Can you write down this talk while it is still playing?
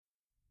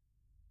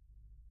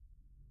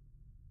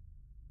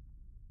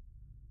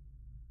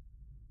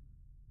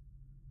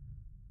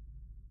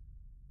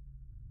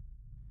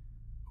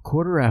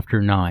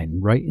9:15,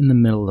 right in the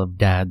middle of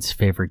Dad's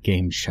favorite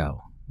game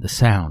show. The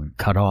sound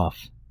cut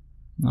off.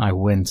 I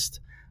winced,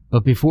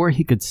 but before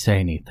he could say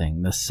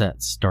anything, the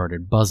set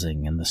started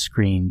buzzing and the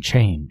screen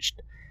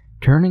changed,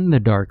 turning the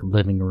dark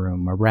living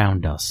room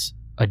around us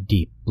a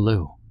deep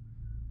blue.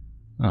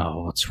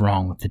 "Oh, what's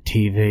wrong with the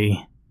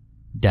TV?"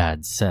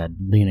 Dad said,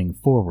 leaning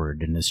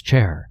forward in his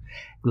chair,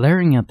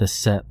 glaring at the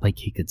set like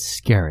he could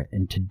scare it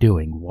into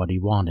doing what he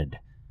wanted.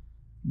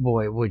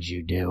 "Boy, what'd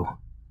you do?"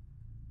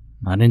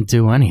 "I didn't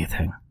do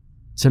anything.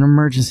 It's an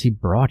emergency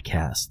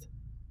broadcast,"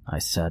 I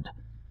said.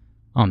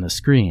 On the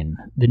screen,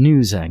 the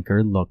news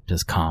anchor looked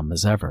as calm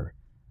as ever.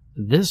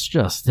 "This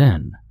just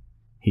in,"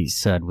 he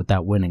said with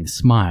that winning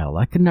smile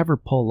I could never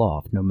pull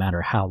off no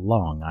matter how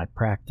long I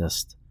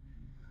practiced.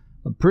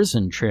 "A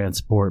prison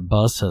transport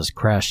bus has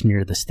crashed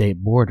near the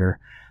state border.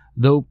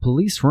 Though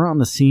police were on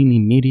the scene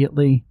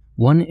immediately,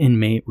 one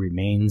inmate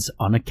remains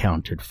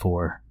unaccounted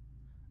for."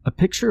 A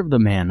picture of the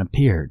man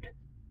appeared.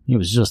 He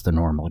was just a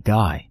normal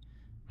guy.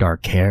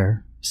 Dark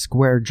hair,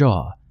 square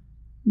jaw,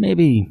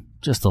 maybe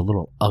just a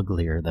little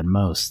uglier than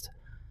most.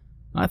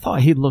 I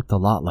thought he looked a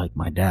lot like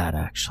my dad,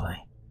 actually.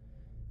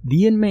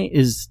 "The inmate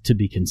is to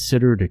be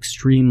considered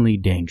extremely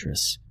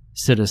dangerous.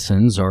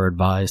 Citizens are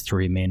advised to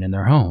remain in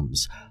their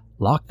homes,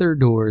 lock their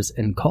doors,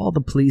 and call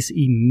the police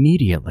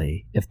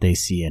immediately if they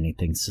see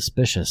anything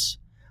suspicious.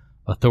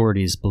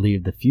 Authorities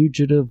believe the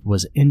fugitive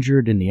was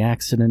injured in the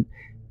accident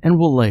and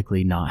will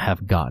likely not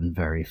have gotten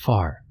very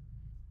far."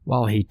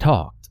 While he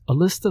talked, a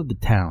list of the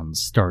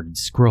towns started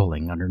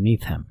scrolling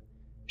underneath him.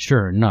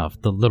 Sure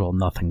enough, the little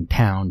nothing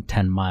town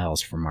 10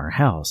 miles from our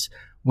house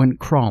went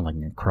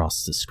crawling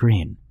across the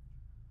screen.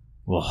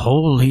 "Well,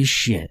 holy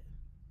shit,"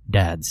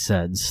 Dad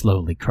said,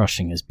 slowly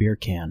crushing his beer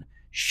can.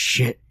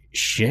 Shit.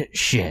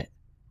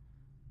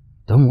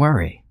 "Don't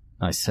worry,"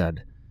 I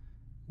said.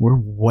 "We're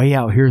way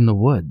out here in the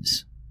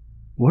woods."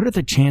 "What are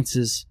the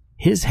chances?"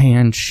 His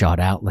hand shot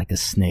out like a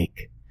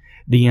snake.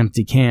 The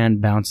empty can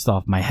bounced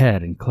off my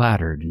head and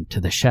clattered into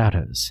the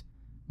shadows.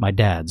 My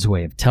dad's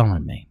way of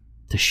telling me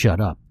to shut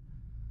up.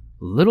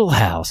 "Little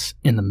house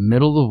in the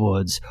middle of the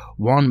woods,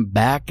 one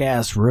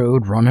back-ass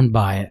road running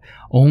by it,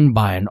 owned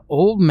by an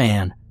old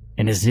man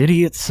and his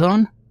idiot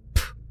son?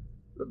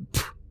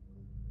 Pff.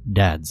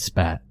 Dad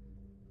spat.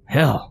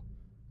 "Hell,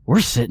 we're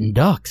sitting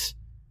ducks.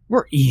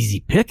 We're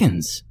easy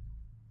pickings."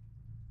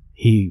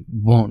 "He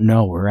won't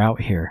know we're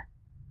out here."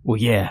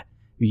 "Well, yeah,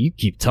 you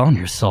keep telling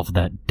yourself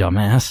that,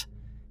 dumbass.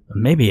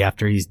 Maybe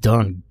after he's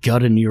done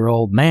gutting your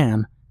old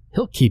man,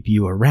 he'll keep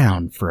you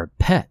around for a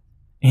pet."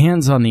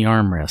 Hands on the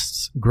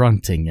armrests,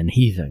 grunting and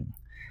heaving.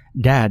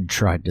 Dad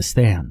tried to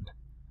stand.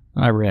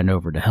 I ran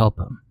over to help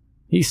him.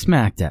 He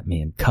smacked at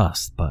me and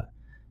cussed, but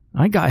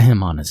I got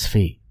him on his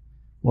feet.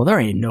 "Well, there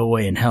ain't no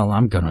way in hell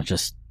I'm gonna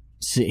just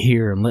sit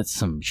here and let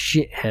some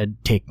shithead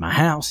take my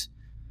house.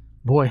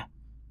 Boy,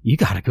 you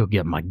gotta go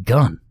get my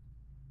gun."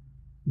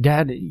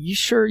 "Dad, you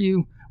sure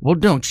you—" "Well,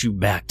 don't you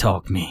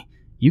backtalk me.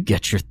 You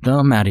get your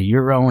thumb out of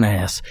your own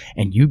ass,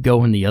 and you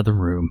go in the other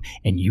room,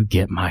 and you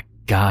get my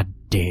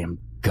goddamn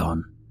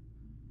gun."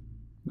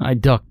 I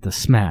ducked the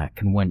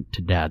smack and went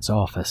to Dad's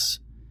office.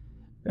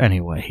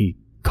 Anyway, he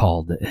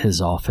called it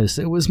his office.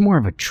 It was more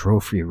of a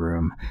trophy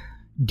room.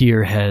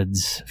 Deer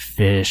heads,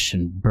 fish,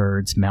 and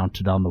birds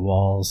mounted on the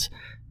walls,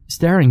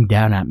 staring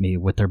down at me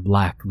with their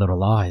black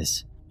little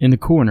eyes. In the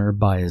corner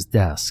by his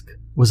desk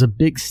was a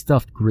big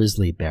stuffed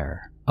grizzly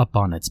bear up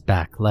on its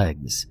back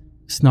legs,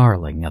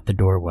 snarling at the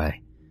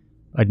doorway.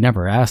 I'd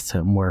never asked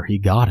him where he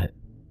got it.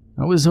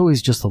 I was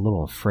always just a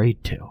little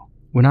afraid to.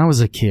 When I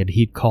was a kid,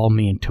 he'd call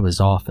me into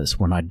his office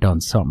when I'd done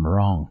something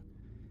wrong.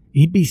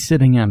 He'd be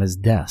sitting at his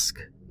desk,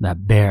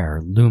 that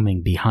bear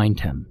looming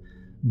behind him,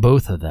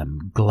 both of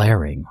them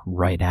glaring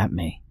right at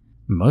me.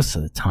 Most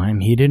of the time,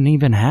 he didn't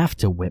even have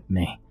to whip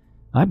me.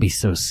 I'd be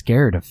so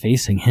scared of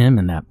facing him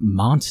and that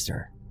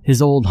monster.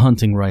 His old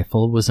hunting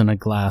rifle was in a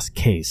glass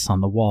case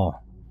on the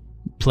wall.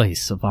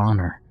 Place of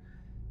honor.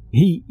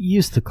 He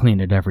used to clean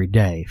it every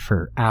day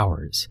for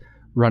hours,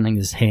 running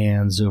his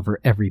hands over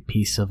every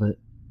piece of it.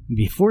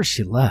 Before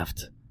she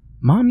left,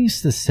 Mom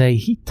used to say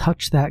he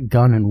touched that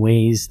gun in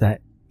ways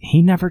that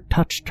he never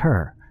touched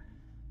her.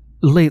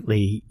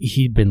 Lately,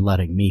 he'd been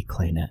letting me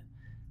clean it.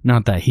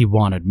 Not that he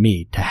wanted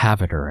me to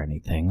have it or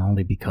anything,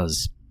 only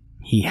because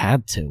he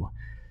had to.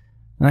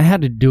 I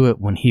had to do it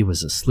when he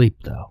was asleep,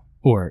 though,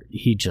 or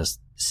he'd just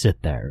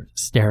sit there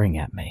staring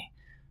at me,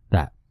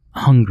 that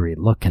hungry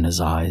look in his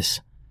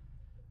eyes.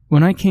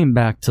 When I came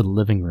back to the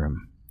living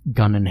room,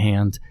 gun in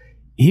hand,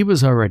 he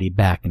was already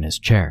back in his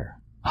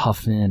chair,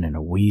 huffing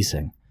and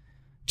wheezing.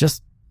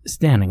 Just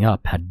standing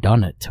up had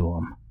done it to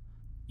him.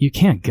 "You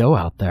can't go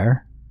out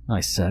there," I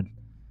said.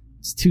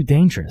 "It's too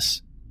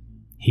dangerous."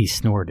 He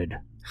snorted.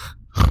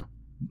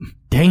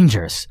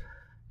 "Dangerous?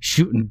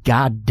 Shooting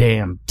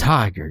goddamn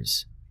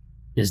tigers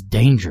is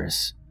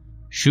dangerous.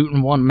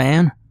 Shooting one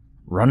man?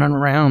 Running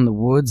around the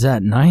woods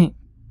at night?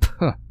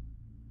 Puh,"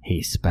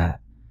 he spat.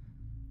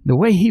 The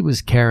way he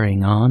was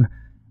carrying on,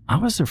 I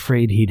was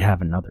afraid he'd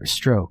have another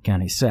stroke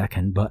any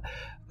second, but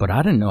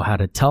I didn't know how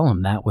to tell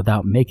him that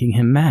without making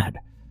him mad.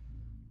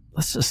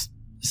 Let's just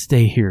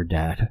stay here,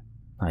 Dad,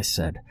 I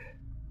said.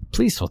 The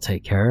police will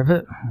take care of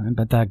it. I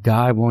bet that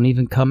guy won't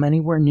even come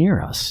anywhere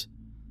near us.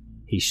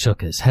 He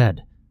shook his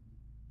head.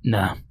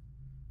 Nah,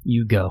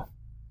 you go.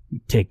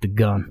 Take the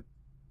gun.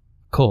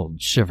 A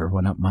cold shiver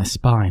went up my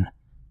spine.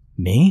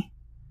 Me?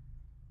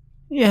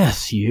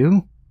 Yes,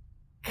 you.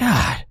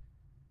 God,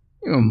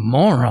 you're a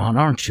moron,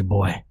 aren't you,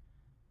 boy?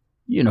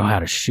 You know how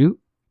to shoot.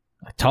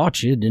 I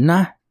taught you, didn't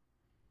I?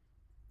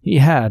 He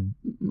had,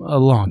 a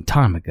long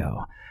time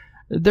ago.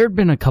 There'd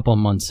been a couple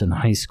months in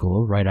high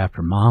school right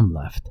after Mom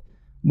left,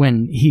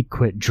 when he'd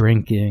quit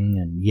drinking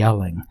and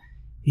yelling.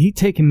 He'd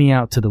taken me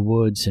out to the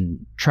woods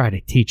and tried to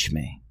teach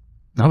me.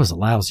 I was a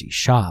lousy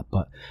shot,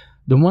 but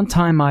the one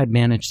time I'd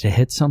managed to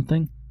hit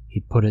something,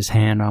 he'd put his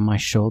hand on my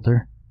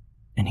shoulder,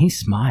 and he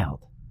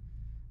smiled.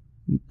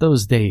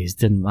 Those days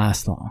didn't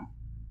last long.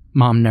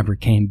 Mom never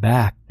came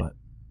back, but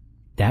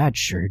Dad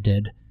sure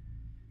did.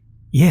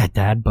 Yeah,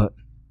 Dad, but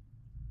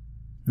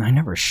I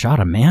never shot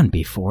a man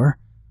before.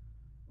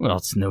 Well,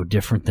 it's no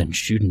different than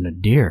shooting a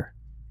deer.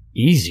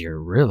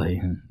 Easier, really,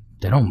 and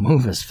they don't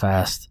move as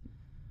fast.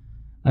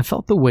 I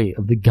felt the weight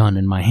of the gun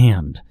in my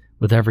hand.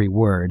 With every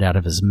word out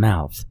of his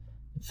mouth,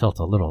 it felt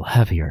a little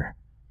heavier.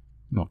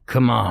 Oh,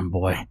 come on,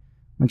 boy. Why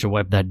don't you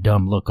wipe that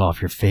dumb look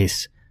off your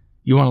face?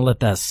 You want to let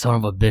that son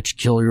of a bitch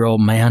kill your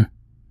old man?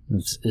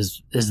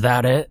 Is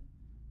that it?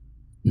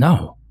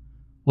 No.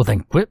 Well,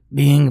 then quit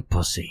being a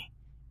pussy,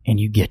 and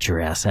you get your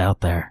ass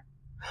out there.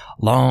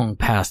 Long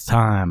past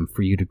time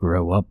for you to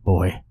grow up,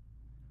 boy.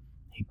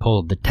 He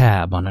pulled the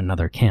tab on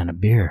another can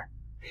of beer.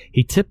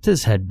 He tipped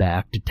his head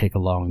back to take a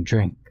long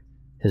drink.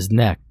 His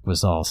neck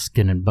was all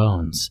skin and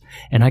bones,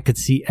 and I could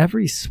see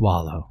every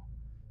swallow.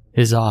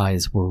 His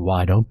eyes were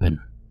wide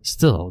open,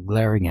 still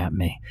glaring at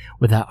me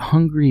with that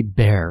hungry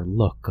bear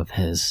look of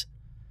his.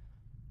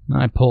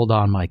 I pulled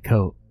on my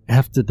coat,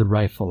 hefted the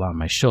rifle on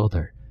my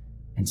shoulder,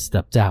 and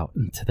stepped out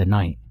into the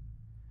night.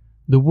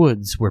 The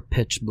woods were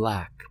pitch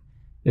black.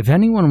 If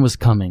anyone was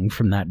coming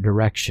from that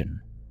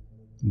direction,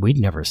 we'd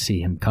never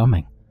see him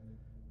coming.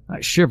 I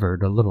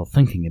shivered a little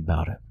thinking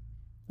about it.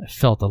 I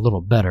felt a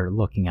little better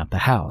looking at the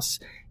house,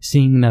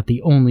 seeing that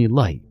the only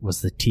light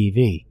was the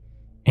TV,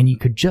 and you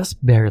could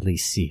just barely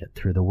see it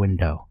through the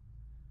window.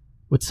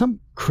 Would some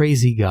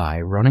crazy guy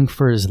running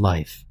for his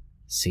life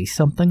see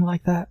something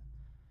like that?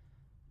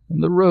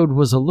 The road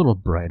was a little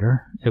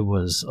brighter. It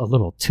was a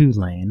little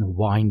two-lane,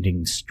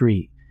 winding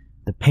street,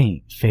 the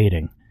paint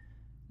fading.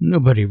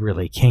 Nobody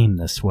really came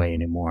this way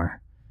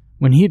anymore.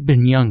 When he'd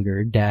been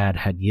younger, Dad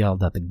had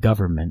yelled at the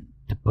government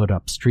to put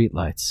up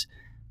streetlights,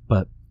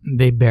 but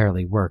they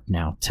barely worked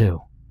now,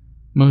 too.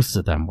 Most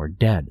of them were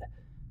dead,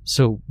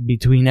 so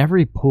between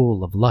every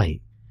pool of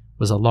light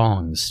was a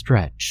long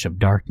stretch of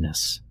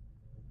darkness.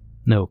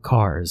 No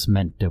cars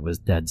meant it was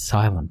dead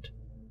silent,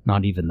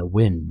 not even the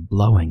wind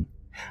blowing.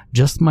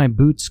 Just my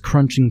boots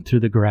crunching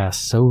through the grass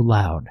so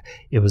loud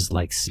it was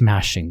like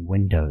smashing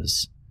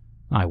windows.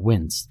 I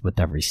winced with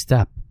every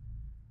step.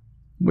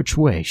 Which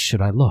way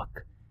should I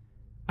look?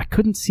 I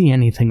couldn't see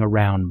anything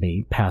around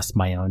me past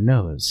my own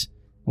nose,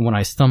 and when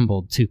I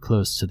stumbled too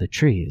close to the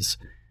trees,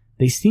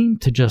 they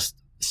seemed to just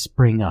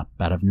spring up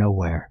out of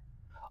nowhere,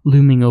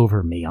 looming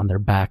over me on their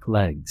back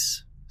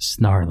legs,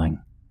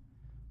 snarling.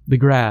 The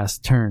grass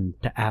turned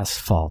to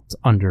asphalt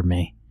under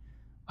me.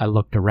 I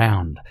looked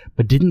around,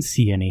 but didn't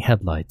see any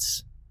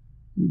headlights.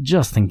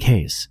 Just in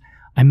case,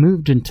 I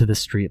moved into the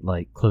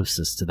streetlight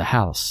closest to the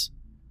house.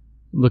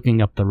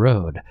 Looking up the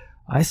road,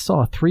 I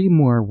saw 3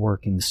 more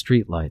working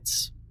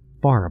streetlights,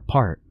 far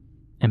apart,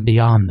 and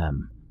beyond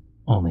them,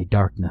 only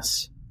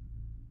darkness.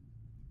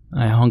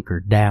 I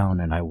hunkered down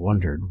and I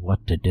wondered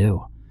what to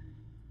do.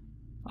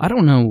 I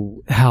don't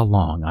know how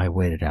long I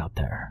waited out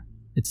there.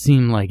 It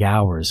seemed like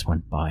hours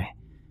went by.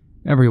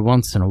 Every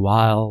once in a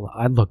while,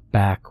 I'd look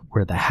back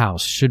where the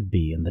house should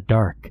be in the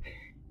dark,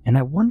 and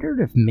I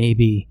wondered if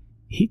maybe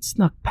he'd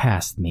snuck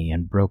past me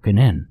and broken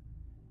in.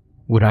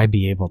 Would I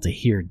be able to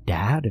hear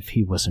Dad if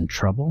he was in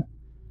trouble?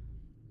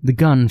 The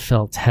gun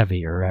felt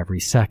heavier every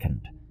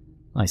second.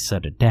 I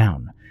set it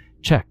down,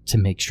 checked to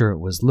make sure it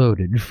was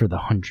loaded for the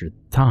 100th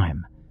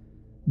time.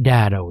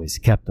 Dad always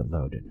kept it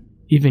loaded,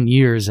 even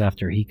years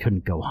after he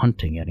couldn't go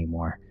hunting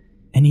anymore.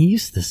 And he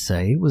used to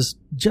say it was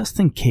just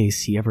in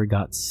case he ever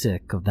got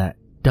sick of that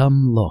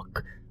dumb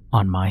look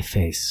on my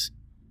face.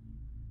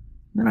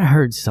 Then I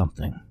heard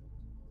something,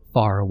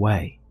 far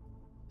away,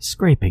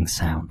 scraping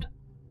sound.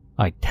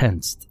 I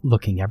tensed,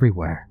 looking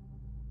everywhere.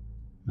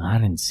 I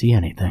didn't see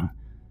anything,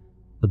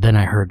 but then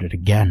I heard it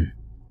again,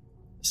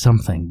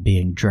 something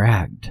being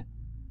dragged.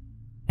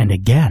 And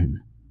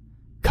again,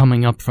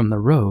 coming up from the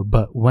road,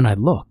 but when I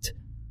looked,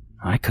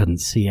 I couldn't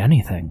see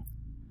anything.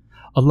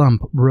 A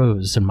lump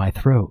rose in my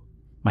throat.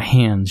 My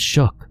hands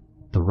shook,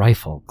 the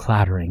rifle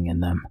clattering in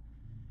them.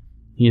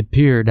 He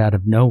appeared out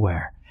of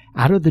nowhere,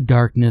 out of the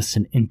darkness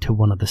and into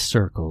one of the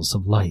circles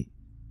of light.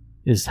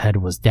 His head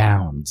was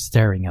down,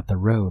 staring at the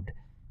road.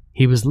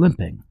 He was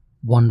limping,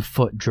 1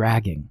 foot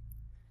dragging.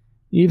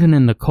 Even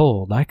in the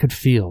cold, I could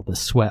feel the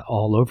sweat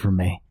all over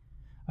me.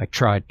 I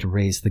tried to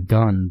raise the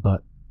gun,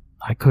 but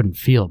I couldn't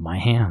feel my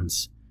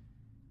hands.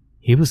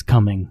 He was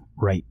coming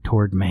right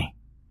toward me.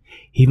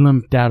 He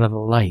limped out of the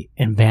light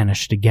and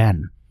vanished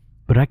again,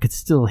 but I could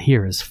still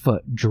hear his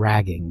foot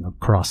dragging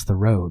across the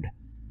road.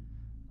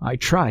 I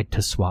tried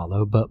to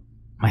swallow, but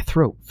my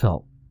throat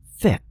felt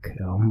thick,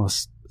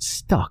 almost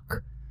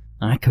stuck.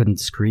 I couldn't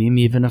scream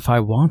even if I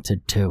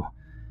wanted to.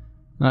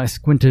 I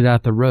squinted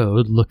at the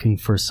road, looking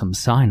for some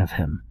sign of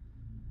him.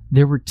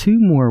 There were 2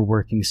 more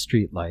working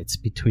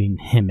streetlights between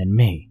him and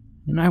me,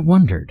 and I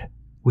wondered,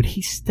 would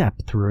he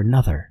step through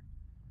another?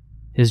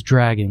 His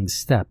dragging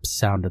steps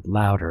sounded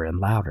louder and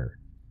louder,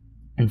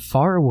 and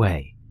far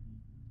away,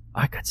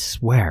 I could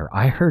swear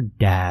I heard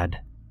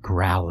Dad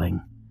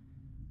growling.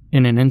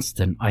 In an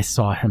instant, I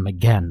saw him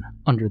again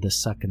under the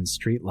second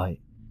streetlight.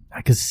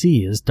 I could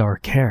see his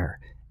dark hair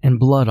and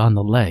blood on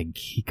the leg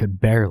he could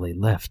barely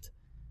lift,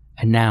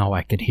 and now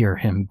I could hear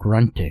him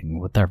grunting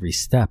with every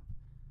step.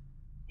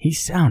 He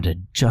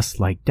sounded just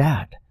like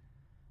Dad.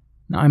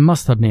 I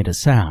must have made a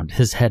sound.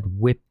 His head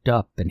whipped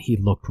up and he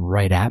looked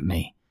right at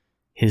me.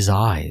 His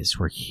eyes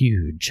were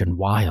huge and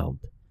wild.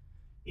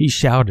 He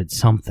shouted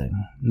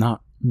something,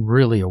 not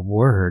really a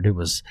word, it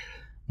was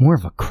more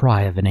of a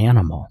cry of an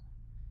animal.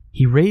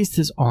 He raised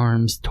his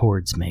arms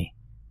towards me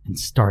and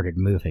started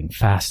moving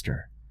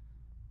faster.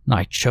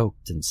 I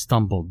choked and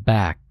stumbled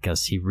back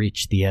as he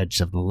reached the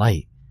edge of the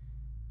light,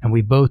 and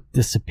we both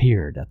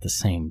disappeared at the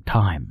same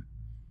time.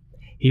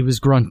 He was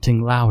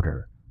grunting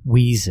louder,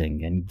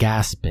 wheezing and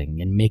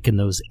gasping and making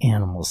those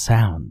animal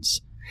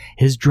sounds.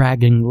 His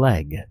dragging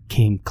leg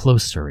came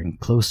closer and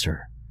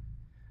closer.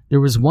 There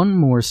was 1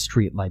 more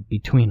streetlight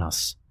between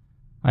us.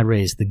 I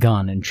raised the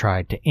gun and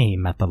tried to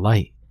aim at the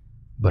light,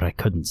 but I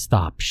couldn't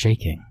stop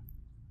shaking.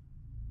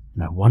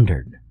 And I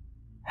wondered,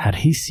 had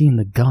he seen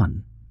the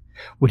gun?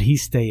 Would he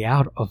stay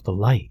out of the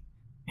light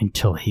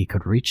until he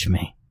could reach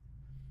me?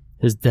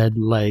 His dead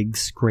leg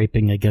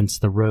scraping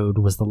against the road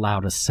was the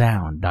loudest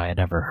sound I had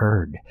ever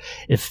heard.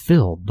 It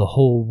filled the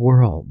whole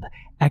world,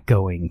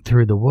 echoing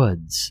through the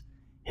woods,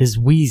 his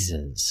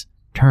wheezes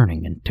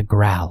turning into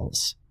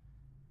growls.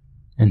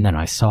 And then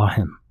I saw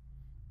him.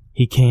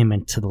 He came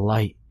into the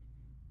light.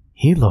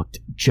 He looked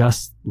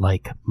just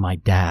like my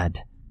dad.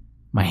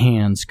 My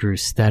hands grew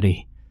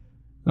steady.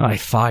 I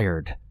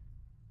fired,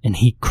 and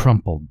he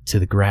crumpled to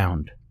the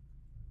ground.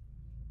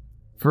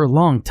 For a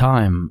long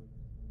time,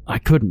 I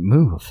couldn't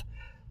move.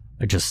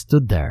 I just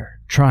stood there,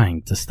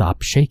 trying to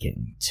stop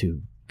shaking,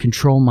 to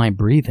control my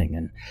breathing,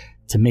 and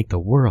to make the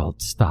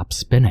world stop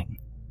spinning.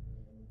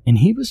 And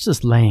he was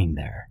just laying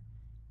there.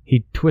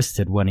 He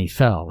twisted when he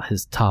fell,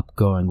 his top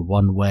going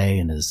one way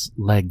and his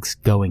legs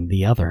going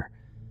the other.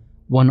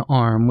 One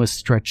arm was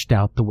stretched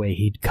out the way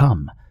he'd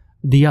come,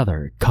 the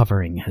other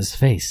covering his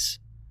face.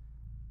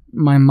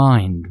 My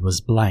mind was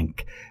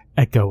blank,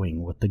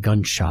 echoing with the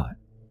gunshot.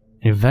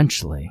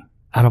 Eventually,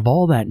 out of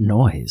all that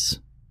noise,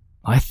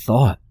 I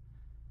thought,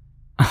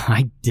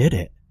 I did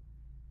it.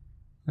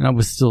 I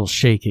was still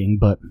shaking,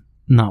 but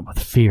not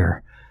with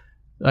fear.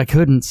 I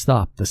couldn't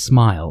stop the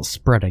smile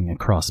spreading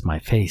across my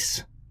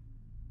face.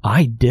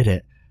 I did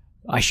it.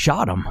 I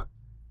shot him.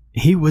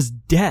 He was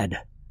dead.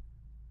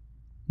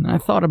 I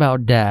thought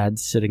about Dad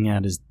sitting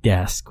at his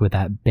desk with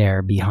that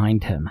bear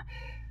behind him.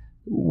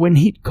 When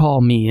he'd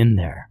call me in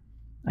there,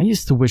 I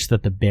used to wish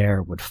that the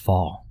bear would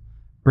fall,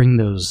 bring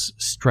those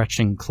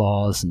stretching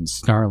claws and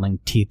snarling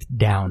teeth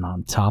down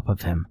on top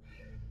of him.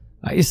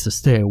 I used to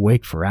stay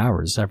awake for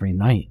hours every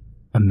night,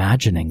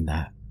 imagining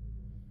that.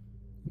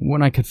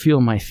 When I could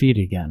feel my feet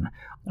again,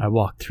 I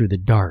walked through the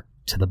dark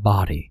to the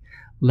body,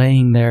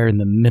 laying there in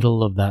the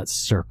middle of that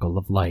circle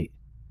of light.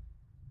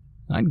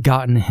 I'd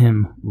gotten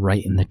him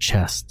right in the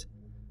chest,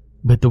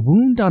 but the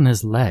wound on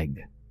his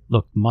leg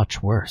looked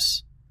much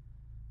worse.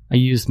 I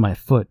used my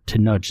foot to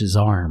nudge his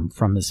arm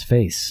from his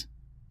face.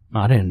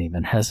 I didn't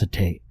even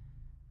hesitate.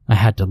 I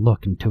had to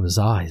look into his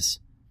eyes.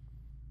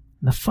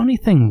 The funny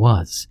thing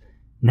was,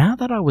 now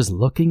that I was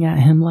looking at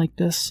him like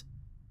this,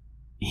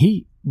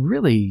 he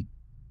really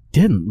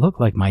didn't look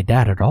like my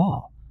dad at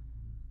all.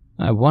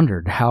 I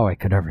wondered how I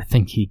could ever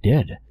think he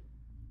did.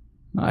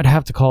 I'd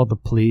have to call the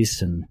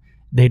police and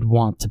they'd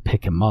want to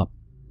pick him up,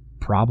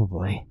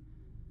 probably.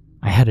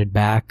 I headed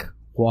back,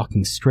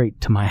 walking straight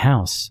to my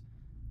house.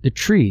 The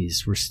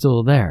trees were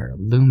still there,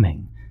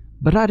 looming,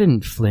 but I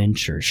didn't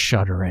flinch or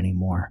shudder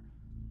anymore.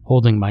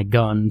 Holding my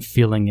gun,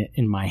 feeling it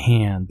in my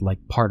hand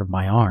like part of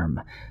my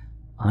arm,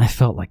 I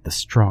felt like the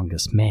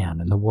strongest man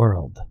in the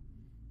world.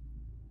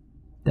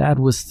 Dad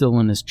was still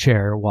in his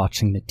chair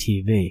watching the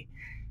TV.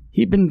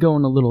 He'd been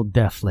going a little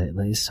deaf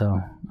lately, so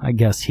I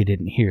guess he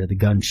didn't hear the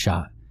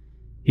gunshot.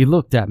 He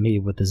looked at me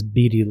with his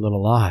beady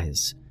little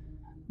eyes.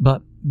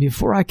 But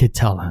before I could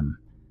tell him,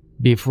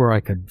 before I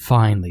could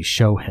finally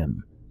show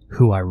him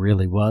who I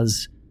really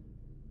was,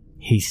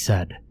 he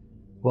said,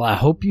 "Well, I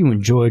hope you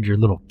enjoyed your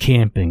little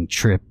camping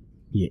trip,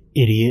 you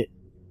idiot.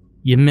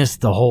 You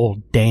missed the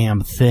whole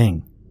damn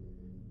thing."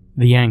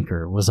 The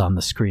anchor was on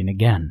the screen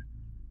again.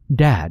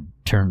 Dad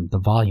turned the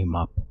volume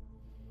up.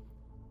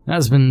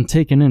 "Has been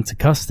taken into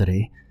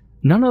custody.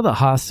 None of the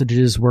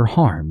hostages were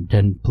harmed,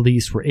 and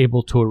police were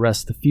able to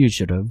arrest the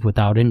fugitive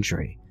without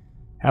injury.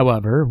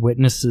 However,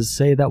 witnesses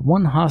say that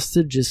one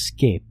hostage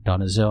escaped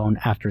on his own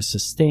after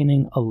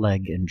sustaining a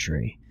leg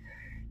injury.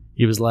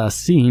 He was last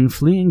seen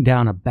fleeing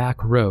down a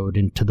back road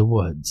into the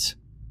woods.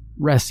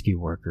 Rescue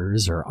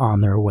workers are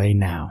on their way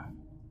now.